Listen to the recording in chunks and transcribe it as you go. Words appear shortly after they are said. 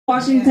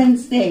Washington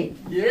State.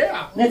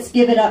 Yeah. Let's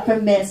give it up for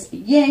Miss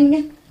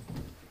Ying.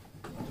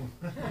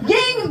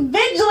 Ying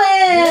Vigilant!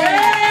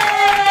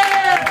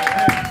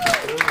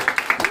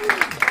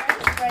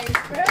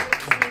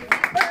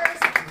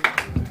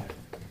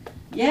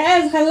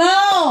 Yes,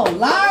 hello,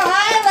 Long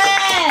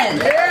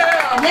Island!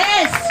 Yeah.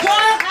 Yes,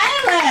 Strong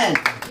Island!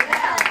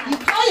 Yeah. You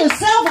call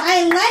yourself,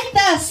 I like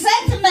that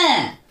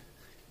sentiment!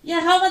 Yeah,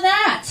 how about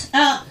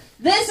that?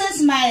 This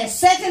is my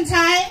second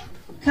time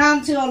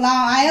come to Long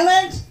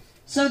Island.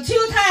 So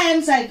 2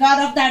 times I got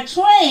off that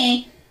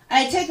train,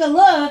 I take a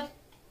look,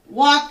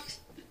 walk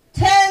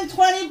 10,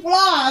 20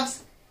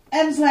 blocks,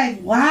 and it's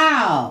like,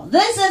 wow,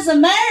 this is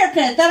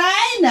America that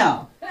I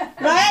know,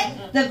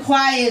 right? The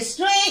quiet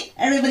street,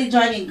 everybody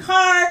driving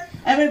car,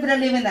 everybody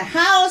living in the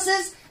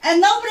houses, and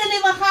nobody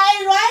live in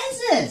high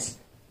rises.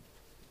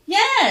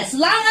 Yes,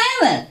 Long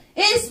Island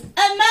is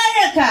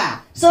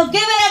America. So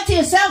give it up to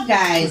yourself,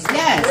 guys.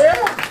 Yes.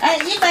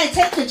 And if I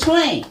take the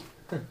train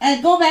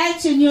and go back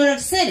to New York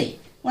City,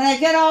 when I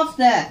get off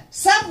the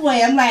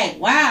subway, I'm like,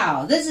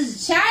 wow, this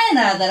is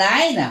China that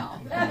I know.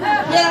 You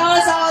know,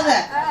 it's all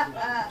the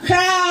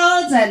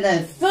crowds and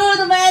the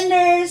food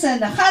vendors and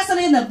the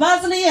hustling, the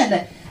bustling,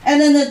 and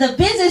then the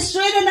busy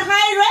street and the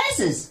high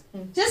rises.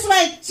 Just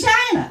like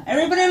China.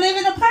 Everybody live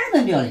in an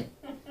apartment building.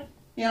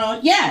 You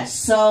know, yes.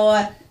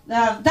 So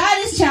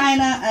that is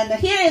China, and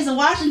here is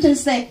Washington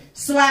State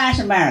 /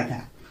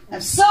 America.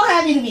 I'm so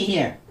happy to be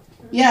here.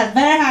 Yeah,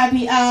 very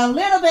happy. A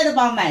little bit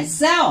about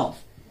myself.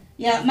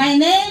 Yeah, my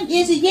name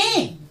is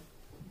Ying.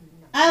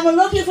 I'm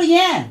looking for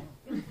Yang.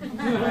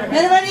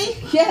 Anybody?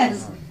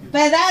 Yes.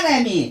 By that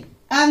I mean,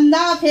 I'm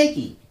not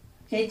picky.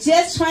 Okay,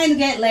 just trying to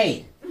get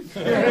laid.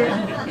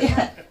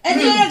 Yeah. And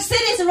New York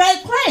City is the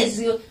right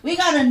place. We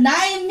got 9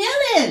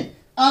 million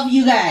of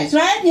you guys,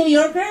 right? New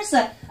Yorkers.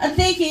 I'm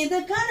thinking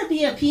there's gotta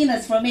be a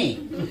peanuts for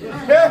me.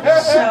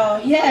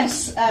 So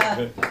yes,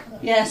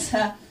 yes.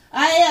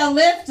 I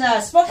lived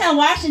Spokane,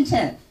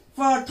 Washington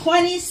for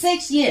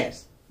 26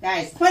 years.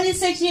 Guys,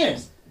 26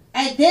 years.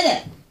 I did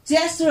it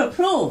just to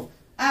prove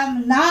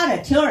I'm not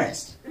a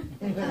tourist.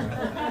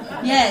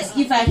 Yes,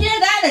 if I hear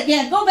that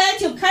again, go back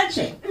to your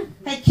country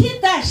and keep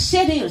that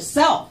shit to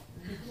yourself.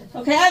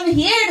 Okay, I'm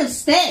here to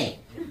stay.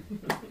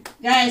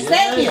 Guys,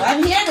 thank you.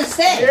 I'm here to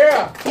stay.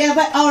 Yeah,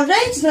 but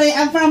originally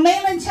I'm from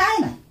mainland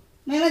China.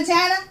 Mainland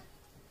China?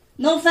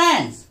 No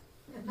fans.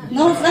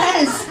 No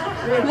fans.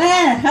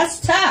 Man,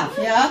 that's tough,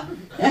 yeah.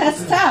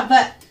 That's tough,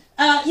 but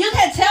you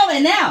can tell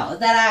me now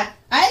that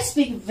I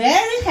speak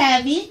very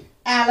heavy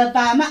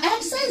Alabama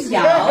accents,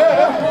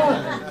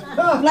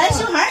 y'all. Bless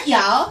your heart,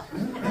 y'all.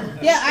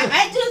 Yeah,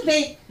 I do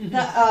think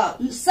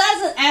the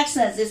Southern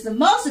accents is the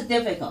most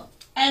difficult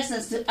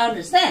accents to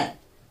understand.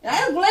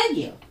 I don't blame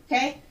you,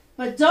 okay?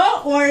 But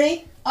don't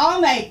worry,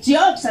 all my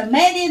jokes are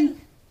made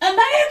in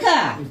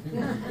America.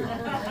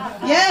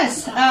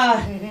 Yes.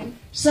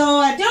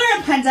 So during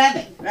the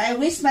pandemic, right,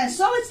 we spent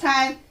so much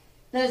time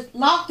the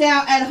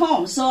lockdown at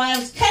home. So I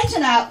was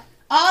catching up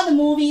all the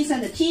movies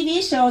and the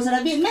TV shows that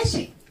I've been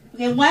missing.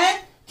 Okay, one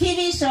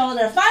TV show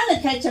that I finally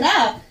catching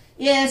up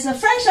is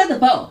Fresh on the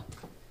Boat.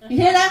 You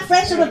hear that?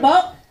 Fresh on the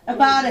Boat?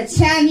 About a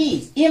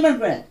Chinese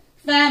immigrant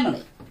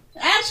family.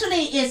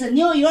 Actually, it's a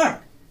New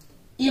York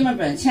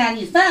immigrant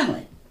Chinese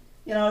family.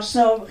 You know,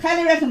 so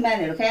highly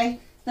recommend it, okay?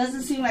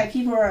 Doesn't seem like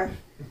people are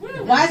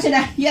watching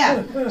it.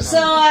 Yeah. So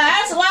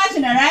I was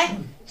watching it, right?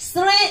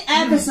 3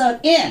 episodes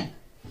in.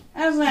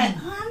 I was like,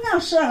 oh, I'm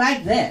not sure I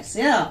like this,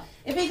 you know,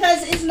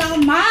 because it's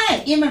not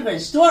my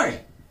immigrant story.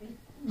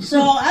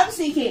 So I'm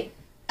thinking,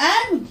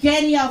 I'm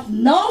getting off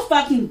no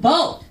fucking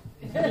boat.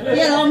 You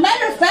know,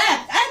 matter of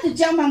fact, I have to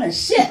jump on a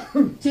ship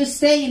to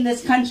stay in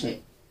this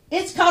country.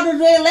 It's called a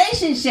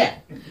relationship.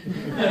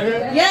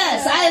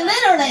 Yes, I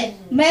literally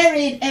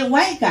married a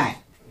white guy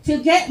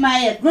to get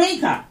my green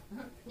card.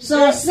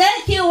 So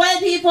thank you, white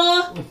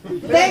people.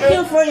 Thank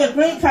you for your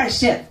green card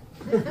ship.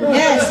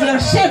 Yes, your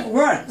ship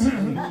worked.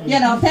 You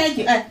know, thank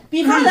you.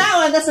 Before that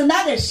one, there's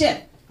another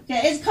ship.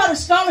 Okay, it's called a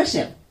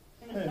scholarship.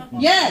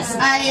 Yes,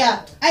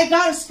 I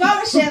got a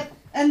scholarship,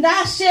 and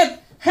that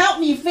ship helped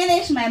me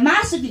finish my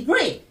master's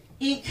degree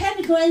in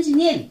chemical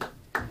engineering.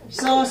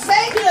 So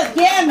thank you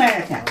again,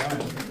 America.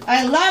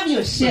 I love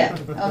your ship,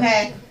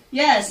 okay?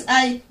 Yes,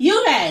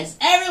 you guys,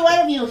 every one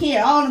of you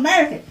here, all in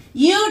America,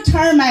 you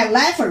turned my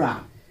life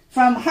around.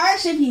 From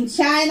hardship in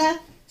China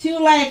to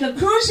like a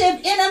cruise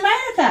ship in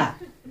America.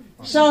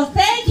 So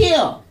thank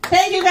you.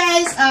 Thank you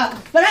guys.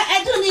 But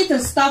I do need to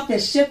stop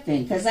this ship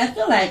thing because I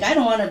feel like I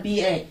don't want to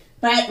be a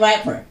bad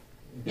rapper.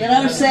 You know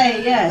what I'm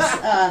saying?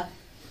 Yes.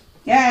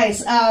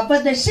 Guys,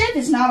 but the ship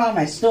is not on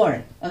my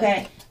story,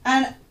 okay?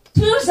 In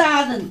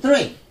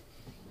 2003,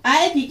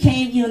 I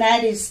became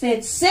United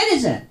States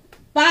citizen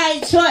by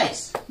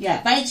choice.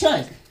 Yeah, by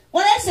choice.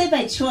 When I say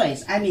by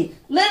choice, I mean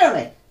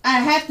literally, I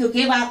have to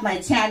give up my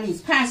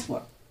Chinese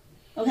passport,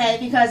 okay?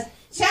 Because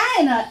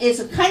China is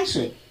a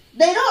country.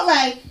 They don't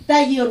like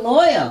that you're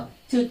loyal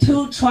to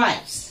 2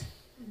 tribes,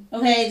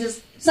 okay?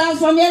 Just sounds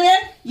familiar?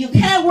 You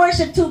can't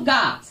worship 2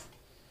 gods,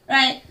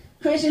 right?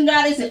 Christian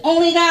God is the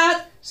only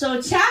God. So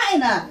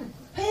China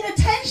paid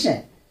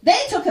attention They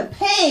took a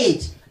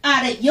page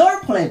out of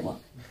your playbook.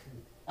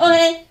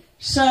 Okay,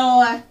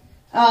 so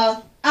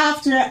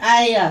after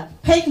I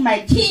picked my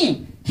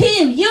team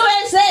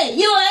USA,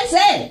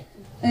 USA,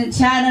 and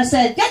China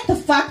said, get the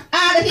fuck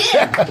out of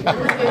here.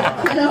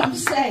 You know what I'm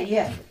saying?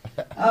 Yeah.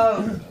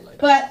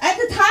 But at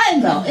the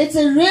time, though, it's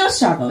a real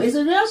struggle. It's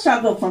a real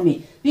struggle for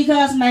me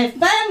because my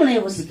family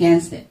was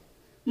against it.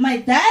 My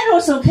dad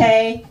was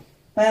okay,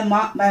 but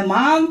my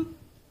mom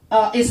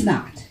is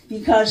not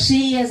because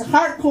she is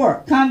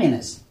hardcore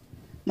communist.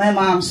 My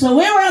mom. So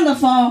we were on the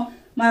phone.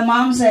 My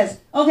mom says,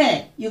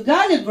 okay, you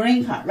got your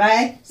green card,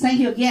 right? Thank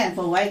you again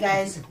for white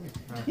guys.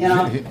 You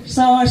know.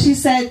 So she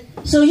said,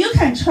 so you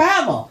can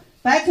travel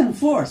back and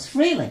forth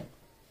freely.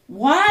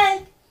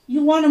 Why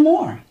you want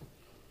more?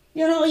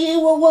 You know,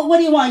 what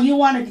do you want? You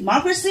want a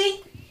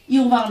democracy?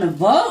 You want to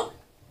vote?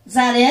 Is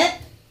that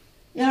it?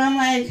 You know, I'm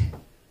like,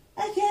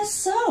 I guess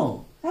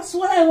so. That's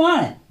what I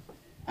wanted.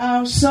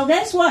 So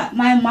guess what?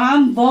 My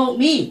mom voted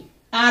me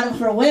out of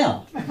her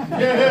will.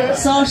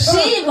 So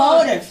she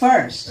voted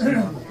first.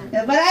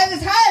 But at the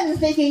time, I was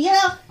thinking, you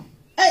know,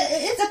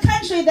 it's a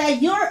country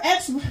that your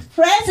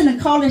ex-president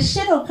called a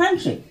shithole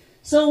country.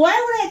 So why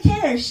would I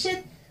care?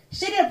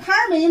 Shitty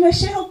apartment in a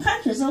shithole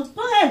country. So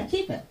go ahead,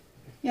 keep it.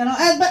 You know,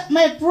 but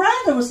my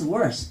brother was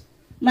worse.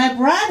 My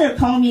brother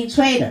called me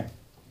traitor.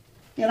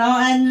 You know,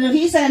 and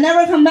he said,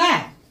 never come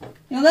back.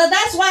 You know,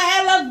 that's why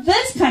I love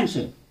this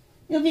country.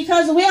 You know,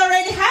 because we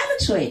already have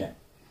a traitor.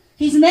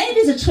 His name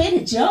is a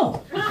Traitor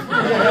Joe.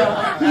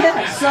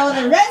 Yeah, so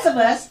the rest of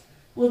us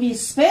will be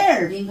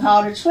spared being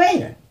called a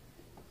traitor.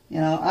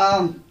 You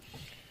know,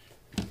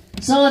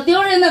 so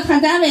during the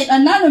pandemic,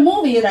 another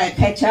movie that I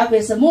catch up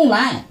is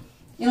Moonlight.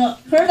 You know,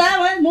 heard that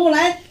one?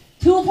 Moonlight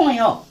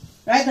 2.0.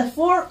 Right? The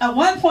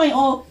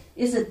 1.0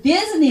 is a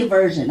Disney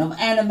version of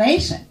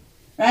animation.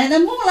 Right? The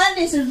Moonlight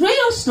is a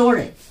real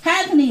story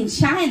happening in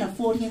China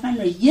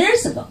 1,400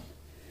 years ago.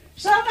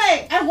 So I'm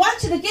like, I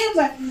watch it again,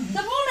 like, the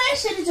Moonlight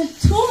shit is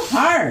just too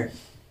hard.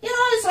 You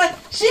know, it's like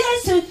she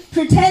has to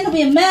pretend to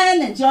be a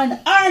man and join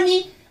the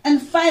army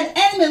and fight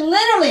enemy,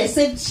 literally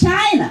save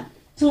China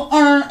to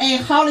earn a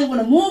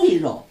Hollywood movie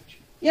role.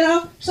 You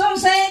know, so I'm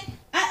saying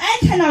I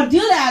cannot do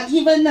that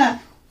even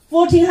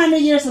 1,400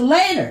 years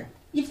later.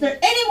 If there's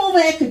any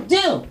movie I could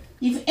do,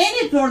 if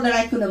any girl that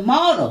I could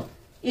model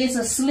is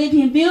a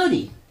Sleeping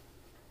Beauty,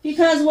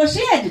 because what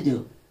she had to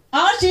do,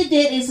 all she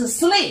did is to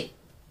sleep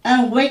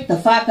and wake the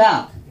fuck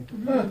up.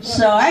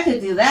 So I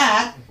could do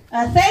that.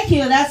 Thank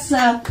you. That's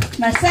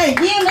my set.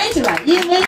 Ying